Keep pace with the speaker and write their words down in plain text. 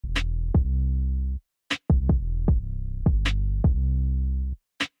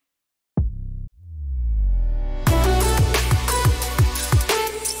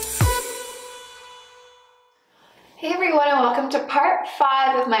part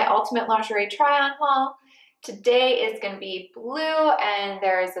 5 of my ultimate lingerie try-on haul. Today is going to be blue, and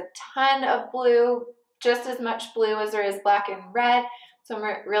there is a ton of blue, just as much blue as there is black and red. So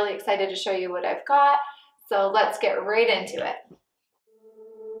I'm really excited to show you what I've got. So let's get right into it.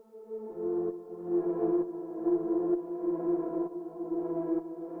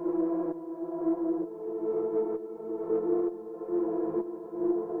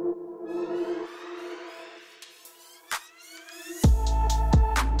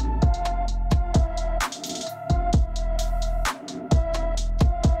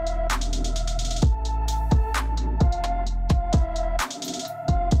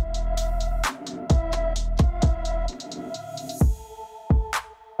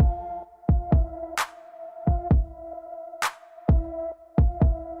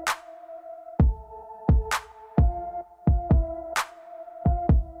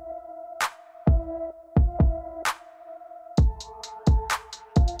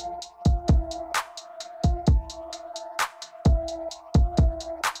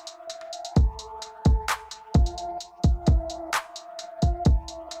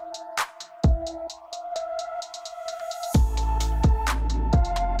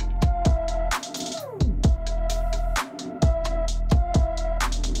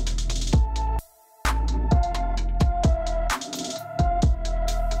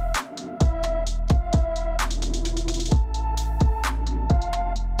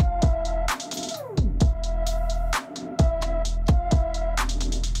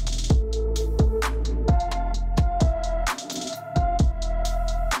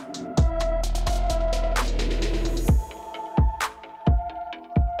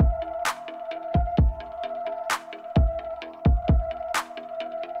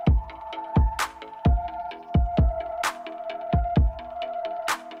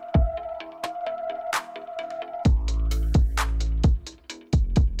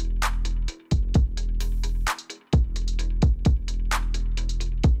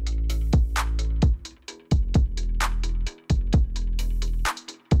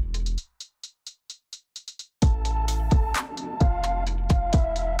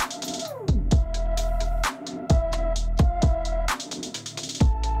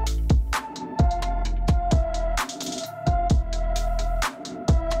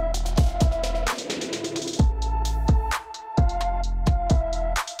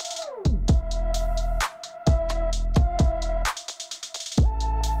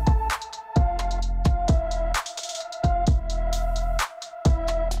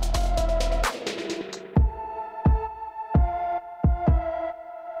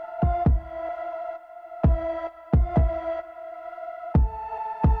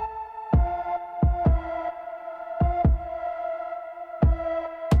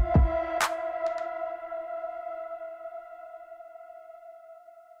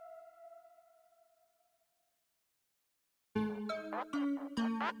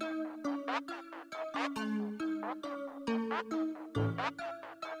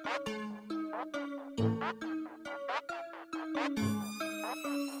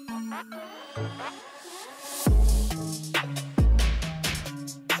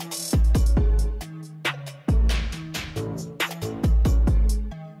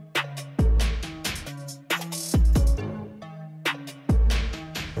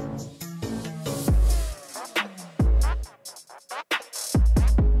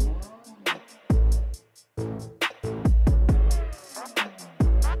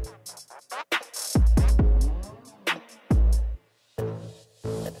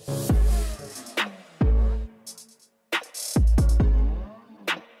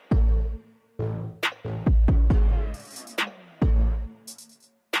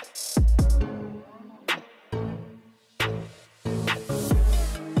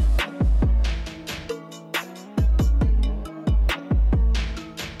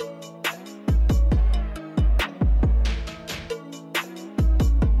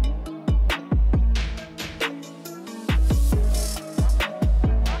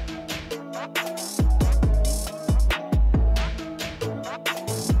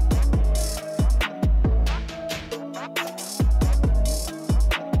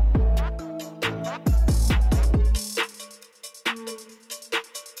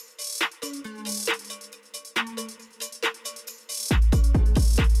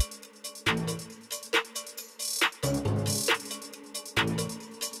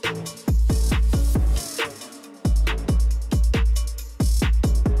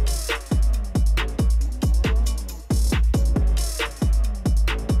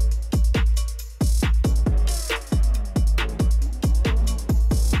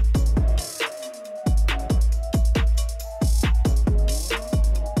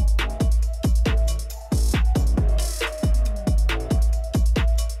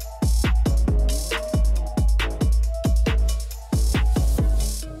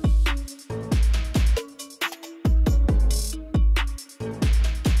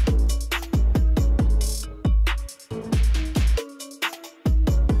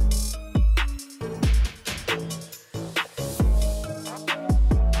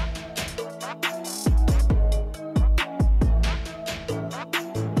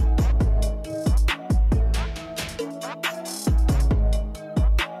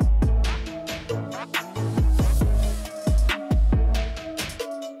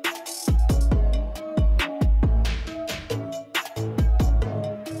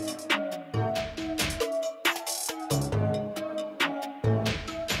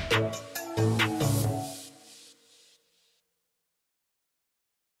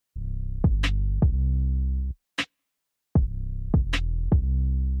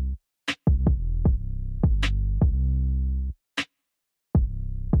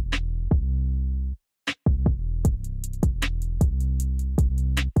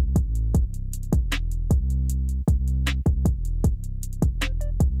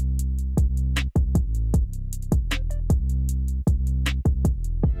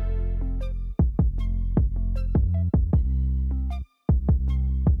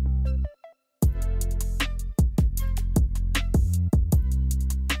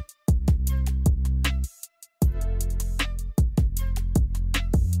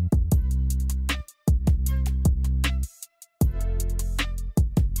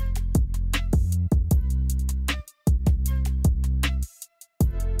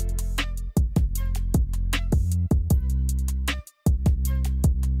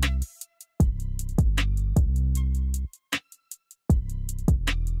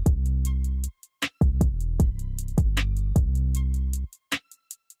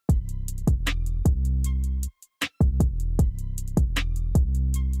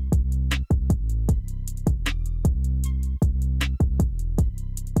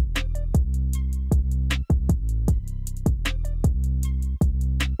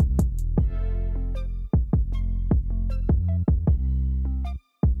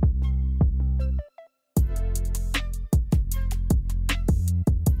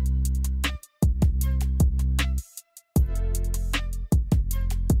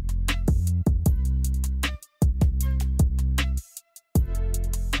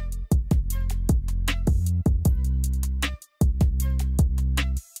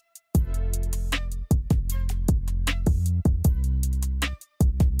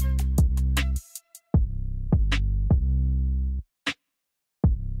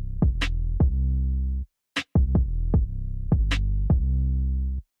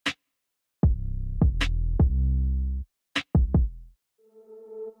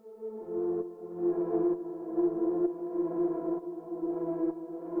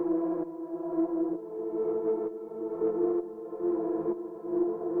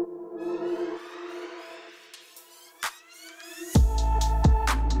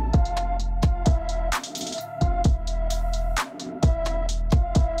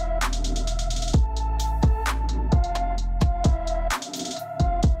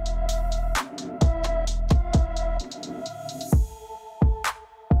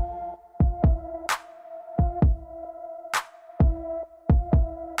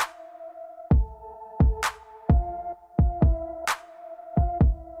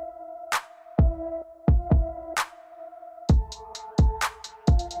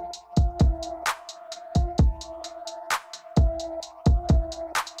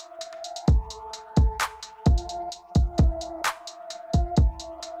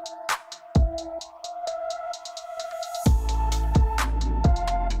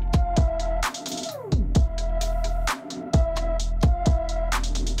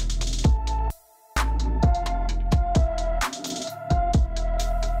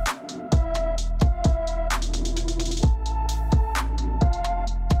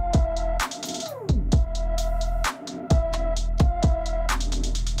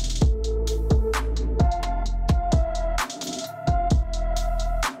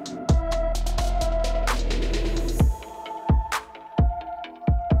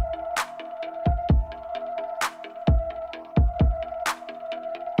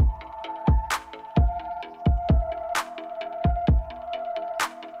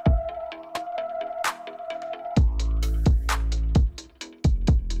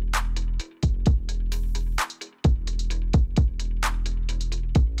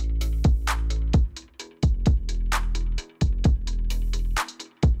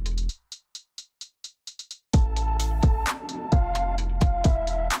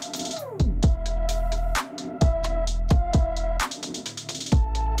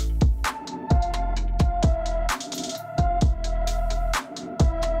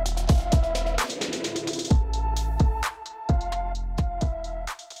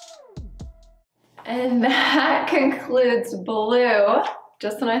 And that concludes blue.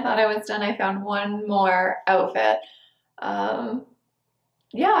 Just when I thought I was done, I found one more outfit.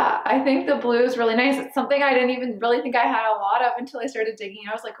 Yeah, I think the blue is really nice. It's something I didn't even really think I had a lot of until I started digging.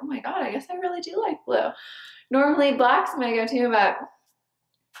 I was like, oh my God, I guess I really do like blue. Normally black's my go-to, but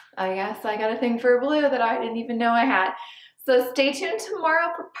I guess I got a thing for blue that I didn't even know I had. So stay tuned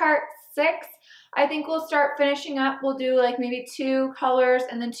tomorrow for part 6. I think we'll start finishing up. We'll do like maybe 2 colors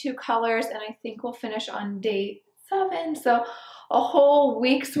and then 2 colors, and I think we'll finish on day 7. So a whole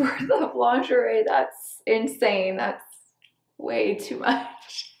week's worth of lingerie. That's insane. That's way too much.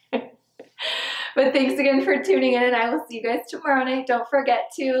 But thanks again for tuning in, and I will see you guys tomorrow night. Don't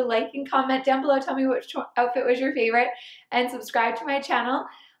forget to like and comment down below. Tell me which outfit was your favorite, and subscribe to my channel.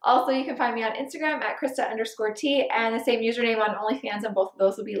 Also, you can find me on Instagram at Krista_T, and the same username on OnlyFans, and both of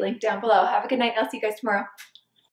those will be linked down below. Have a good night, and I'll see you guys tomorrow.